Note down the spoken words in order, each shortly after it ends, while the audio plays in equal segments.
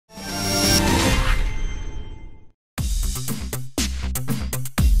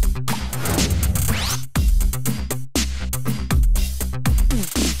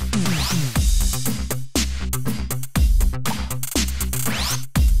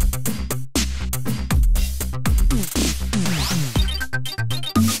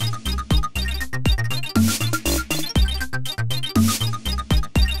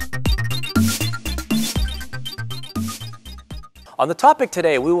On the topic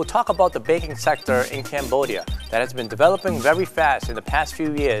today, we will talk about the banking sector in Cambodia that has been developing very fast in the past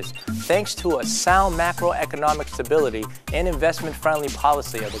few years thanks to a sound macroeconomic stability and investment-friendly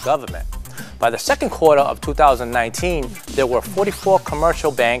policy of the government. By the second quarter of 2019, there were 44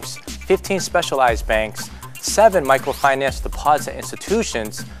 commercial banks, 15 specialized banks, 7 microfinance-deposit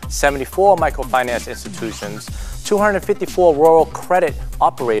institutions, 74 microfinance institutions, 254 rural credit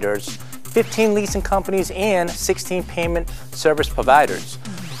operators, 15 leasing companies, and 16 payment service providers.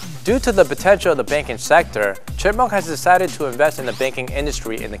 Due to the potential of the banking sector, CHIP MONG has decided to invest in the banking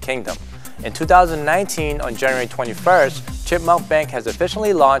industry in the kingdom. In 2019, on January 21st, CHIP MONG Bank has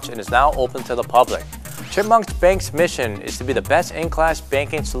officially launched and is now open to the public. CHIP MONG Bank's mission is to be the best in-class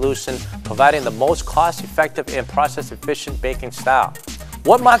banking solution, providing the most cost-effective and process-efficient banking style.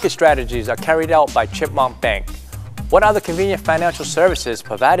 What market strategies are carried out by CHIP MONG Bank? What are the convenient financial services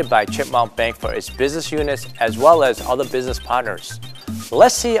provided by CHIP MONG Bank for its business units as well as other business partners?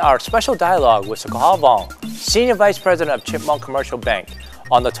 Let's see our special dialogue with Sakal Vong, Senior Vice President of CHIP MONG Commercial Bank,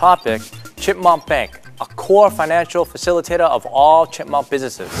 on the topic, CHIP MONG Bank, a core financial facilitator of all CHIP MONG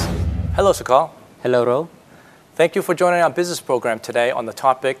businesses. Hello, Sakal. Hello, Ro. Thank you for joining our business program today on the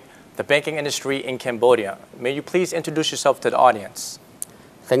topic, the banking industry in Cambodia. May you please introduce yourself to the audience?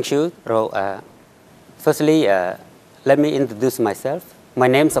 Thank you, Ro. Firstly, let me introduce myself. My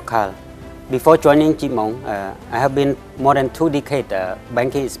name is Sakal. Before joining CHIP MONG, I have been more than 2 decades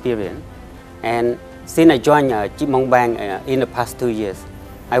banking experience. And since I joined CHIP MONG Bank in the past 2 years,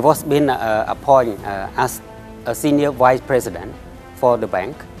 I was been appointed as a Senior Vice President for the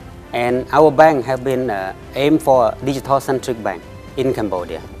bank. And our bank have been aimed for a digital-centric bank in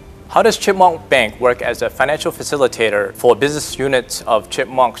Cambodia. How does CHIP MONG Bank work as a financial facilitator for business units of CHIP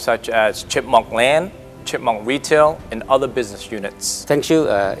MONG such as CHIP MONG Land, CHIP MONG Retail, and other business units? Thank you.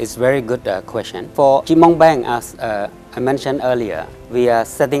 It's a very good question. For CHIP MONG Bank, as I mentioned earlier, we are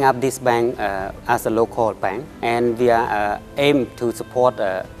setting up this bank as a local bank, and we are aim to support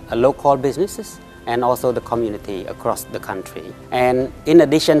local businesses and also the community across the country. And in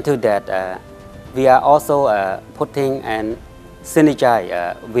addition to that, we are also putting and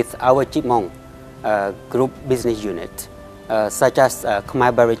synergize with our CHIP MONG group business unit, such as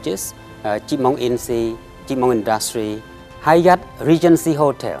Khmer Beverages, CHIP MONG INC, CHIP MONG Industry, Hyatt Regency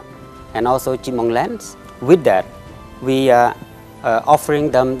Hotel, and also CHIP MONG Lands. With that, we are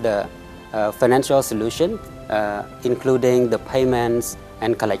offering them the financial solution, including the payments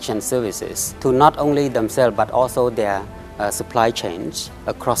and collection services to not only themselves but also their supply chains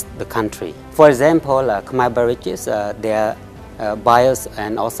across the country. For example, Khmer Beverages, their buyers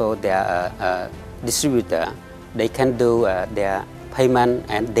and also their distributor, they can do their payment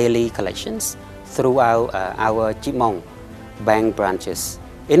and daily collections throughout our CHIP MONG bank branches.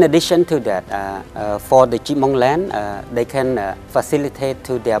 In addition to that, for the CHIP MONG Land, they can facilitate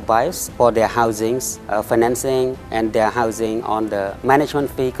to their buyers for their housings, financing, and their housing on the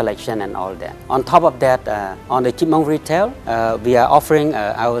management fee collection and all that. On top of that, on the CHIP MONG Retail, we are offering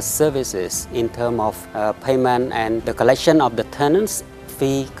our services in terms of payment and the collection of the tenants'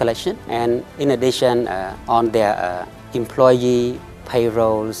 fee collection, and in addition on their employee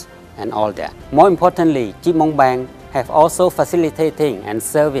payrolls and all that. More importantly, CHIP MONG Bank have also facilitating and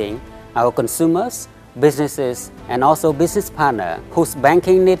serving our consumers, businesses, and also business partners whose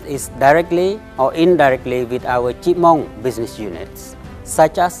banking need is directly or indirectly with our CHIP MONG business units,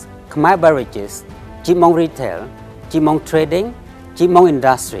 such as Khmer Beverages, CHIP MONG Retail, CHIP MONG Trading, CHIP MONG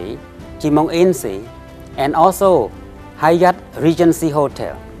Industry, CHIP MONG INC, and also Hyatt Regency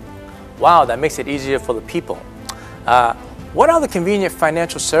Hotel. Wow, that makes it easier for the people. What are the convenient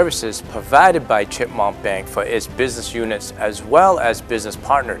financial services provided by CHIP MONG Bank for its business units as well as business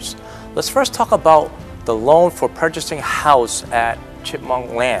partners? Let's first talk about the loan for purchasing a house at CHIP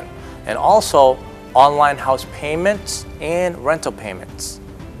MONG Land and also online house payments and rental payments.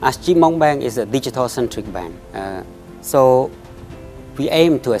 As CHIP MONG Bank is a digital-centric bank, so we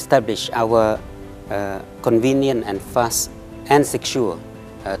aim to establish our convenient and fast and secure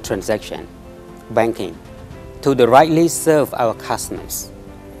transaction banking to rightly serve our customers'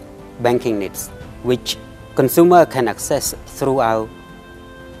 banking needs, which consumer can access through our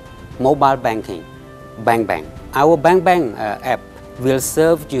mobile banking, Bank. Our Bank app will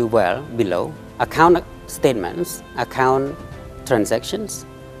serve you well below account statements, account transactions,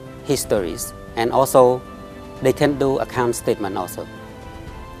 histories, and also they can do account statement also.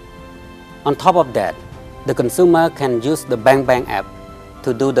 On top of that, the consumer can use the Bank app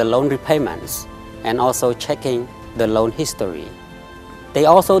to do the loan repayments and also checking the loan history. They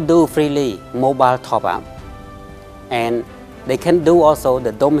also do freely mobile top-up, and they can do also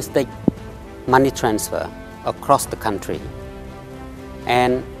the domestic money transfer across the country.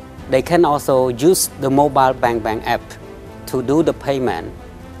 and they can also use the mobile bank app to do the payment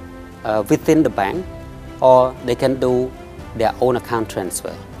within the bank, or they can do their own account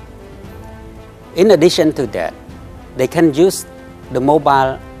transfer. In addition to that, they can use the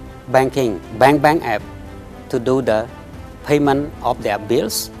mobile banking bank app to do the payment of their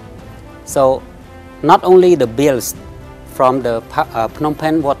bills. So not only the bills from the Phnom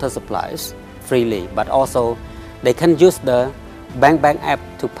Penh water supplies freely, but also they can use the bank app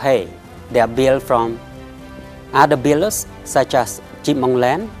to pay their bill from other billers such as CHIP MONG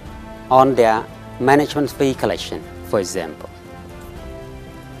Land on their management fee collection, for example.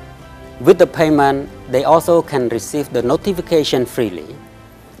 With the payment, they also can receive the notification freely.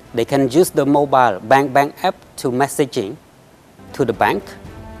 They can use the mobile bank app to messaging to the bank,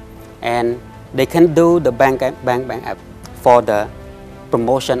 and they can do the bank app for the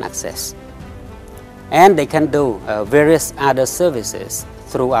promotion access. And they can do various other services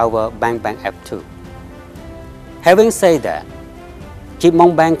through our bank app too. Having said that, CHIP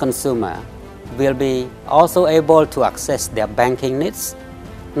MONG Bank consumer will be also able to access their banking needs,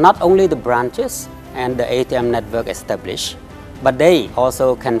 not only the branches and the ATM network established, but they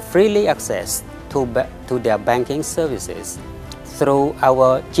also can freely access to their banking services through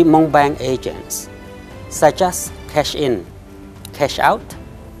our CHIP MONG Bank agents, such as cash in, cash out,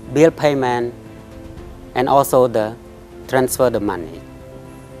 bill payment, and also the transfer the money.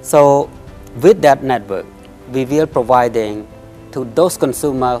 So with that network, we will providing to those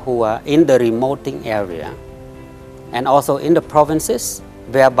consumers who are in the remote area and also in the provinces,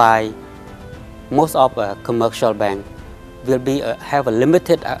 whereby most of commercial bank will be have a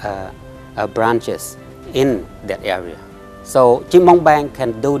limited branches in that area. So CHIP MONG Bank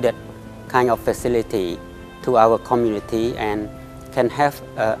can do that kind of facility to our community and can have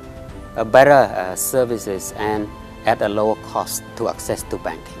a better services and at a lower cost to access to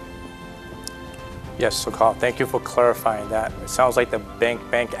banking. Yes, so Carl, thank you for clarifying that. It sounds like the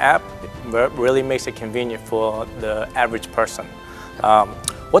bank app really makes it convenient for the average person.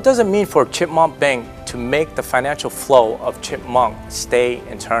 What does it mean for CHIP MONG Bank to make the financial flow of CHIP MONG stay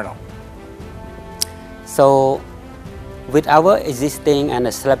internal? So with our existing and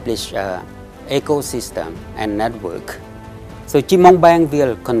established ecosystem and network, so CHIP MONG Bank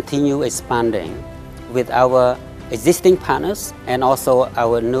will continue expanding with our existing partners and also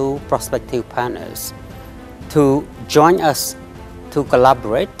our new prospective partners to join us to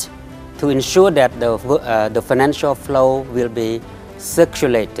collaborate to ensure that the financial flow will be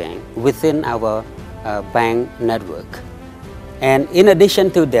circulating within our bank network. And in addition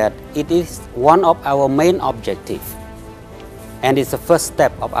to that, it is one of our main objectives, and it's the first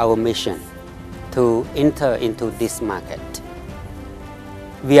step of our mission to enter into this market.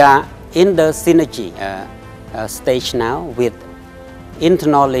 We are in the synergy stage now with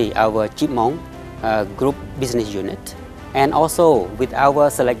internally our CHIP MONG group business unit, and also with our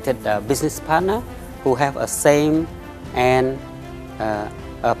selected business partner who have a same and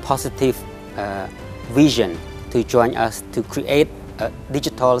a positive vision to join us to create a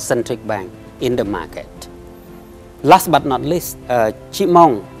digital-centric bank in the market. Last but not least, CHIP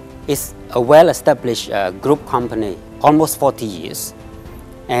MONG is a well-established group company, almost 40 years,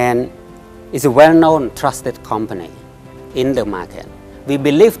 and is a well-known, trusted company in the market. We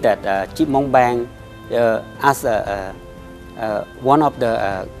believe that CHIP MONG Bank, as one of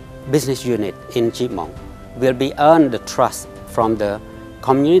the business unit in CHIP MONG, will be earn the trust from the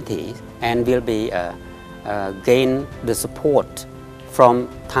community and will be gain the support from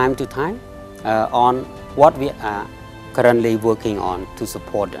time to time on what we are currently working on to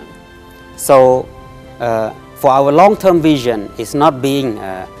support them. So for our long-term vision is not being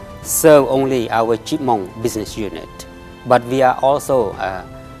serve only our CHIP MONG business unit, but we are also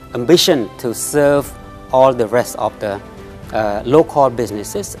ambition to serve all the rest of the local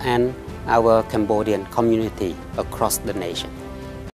businesses and our Cambodian community across the nation.